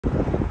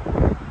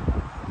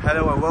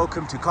Hello and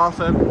welcome to Car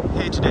Firm.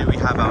 Here today we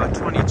have our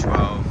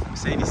 2012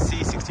 Mercedes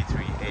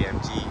C63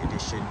 Amg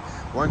Edition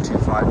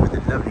 125 with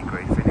a lovely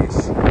grey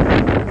finish. You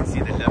can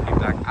see the lovely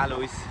black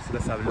alloys, so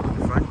let's have a look at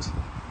the front.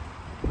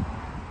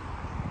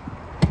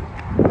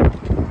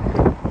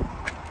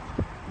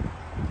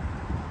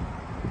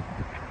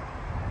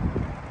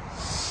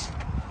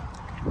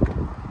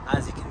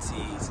 As you can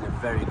see, it's in a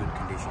very good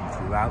condition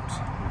throughout.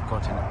 We've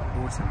got an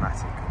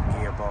automatic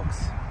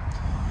gearbox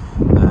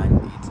and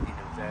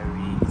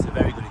it's a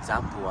very good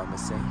example, I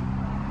must say.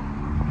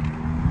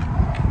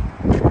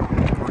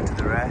 Onto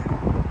the rear.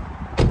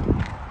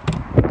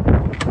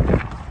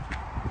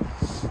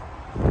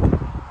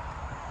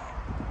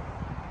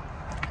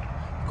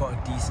 Got a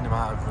decent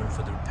amount of room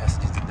for the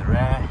passengers in the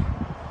rear.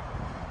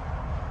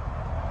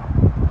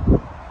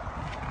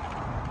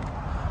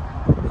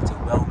 It's a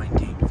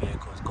well-maintained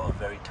vehicle. It's got a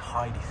very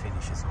tidy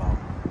finish as well.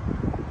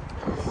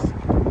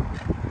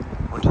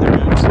 Onto the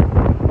rooms.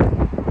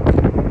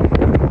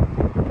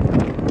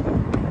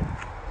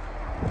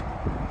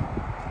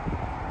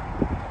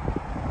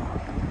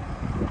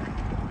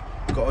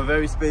 Got a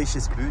very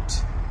spacious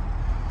boot.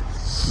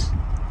 It's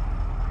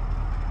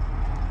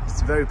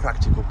a very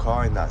practical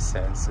car in that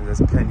sense, and there's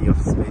plenty of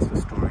space for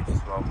storage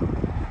as well.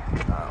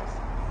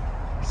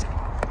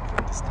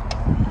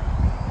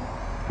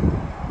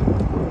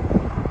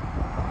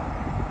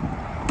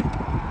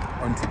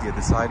 Onto the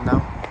other side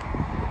now.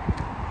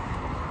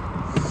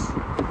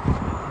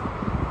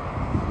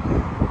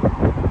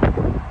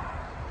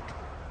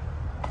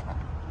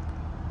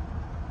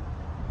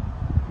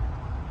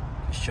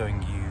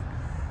 Showing you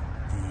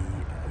the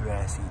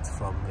rear seats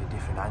from a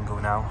different angle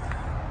now.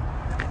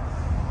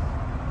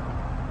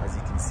 As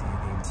you can see,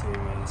 the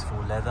interior is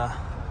full leather.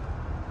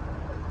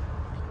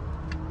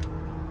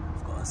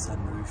 We've got a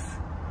sunroof.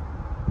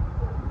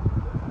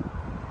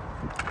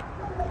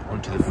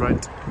 Onto the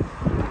front.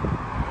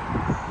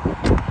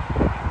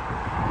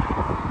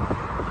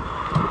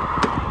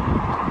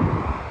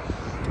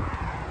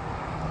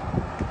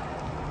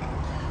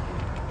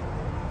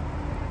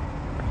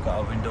 We've got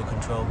our window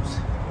controls.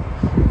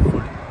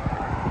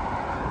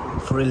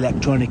 For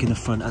electronic in the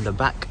front and the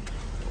back.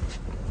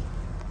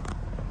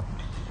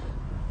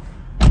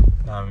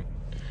 Now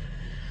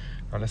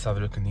let's have a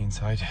look on the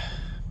inside.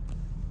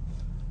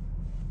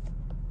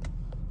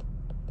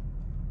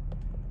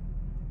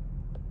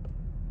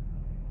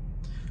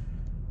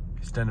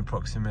 It's done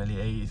approximately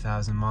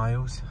 80,000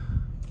 miles.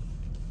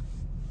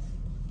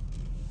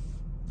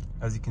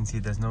 As you can see,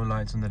 there's no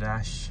lights on the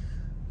dash.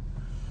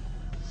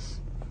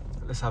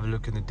 Let's have a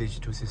look in the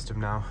digital system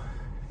now.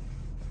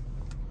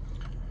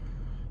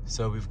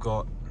 So we've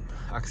got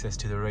access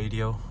to the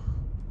radio,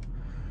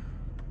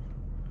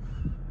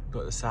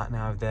 got the sat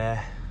nav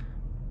there,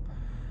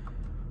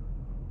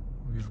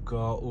 we've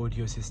got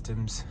audio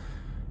systems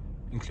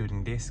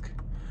including disc,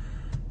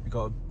 we've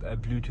got a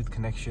Bluetooth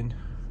connection,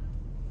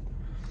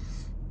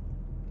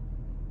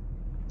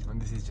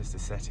 and this is just the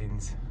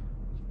settings.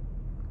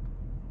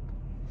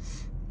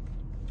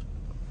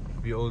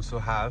 We also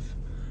have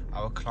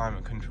our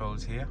climate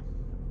controls here.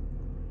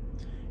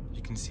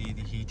 You can see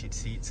the heated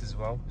seats as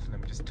well, so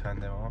let me just turn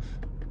them off,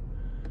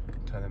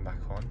 turn them back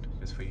on,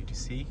 just for you to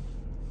see.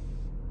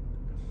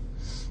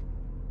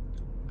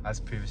 As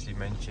previously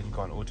mentioned,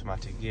 got an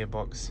automatic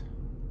gearbox.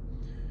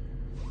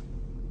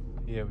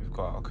 Here we've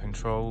got our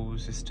control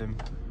system.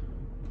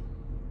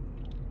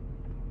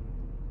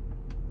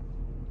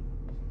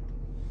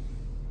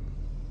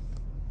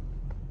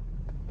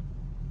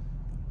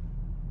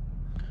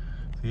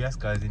 So yes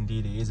guys,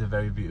 indeed it is a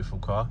very beautiful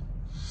car.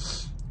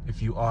 If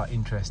you are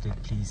interested,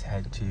 please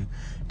head to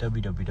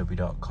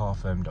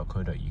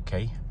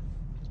www.carfirm.co.uk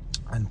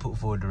and put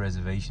forward a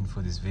reservation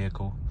for this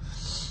vehicle.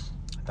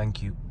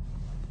 Thank you.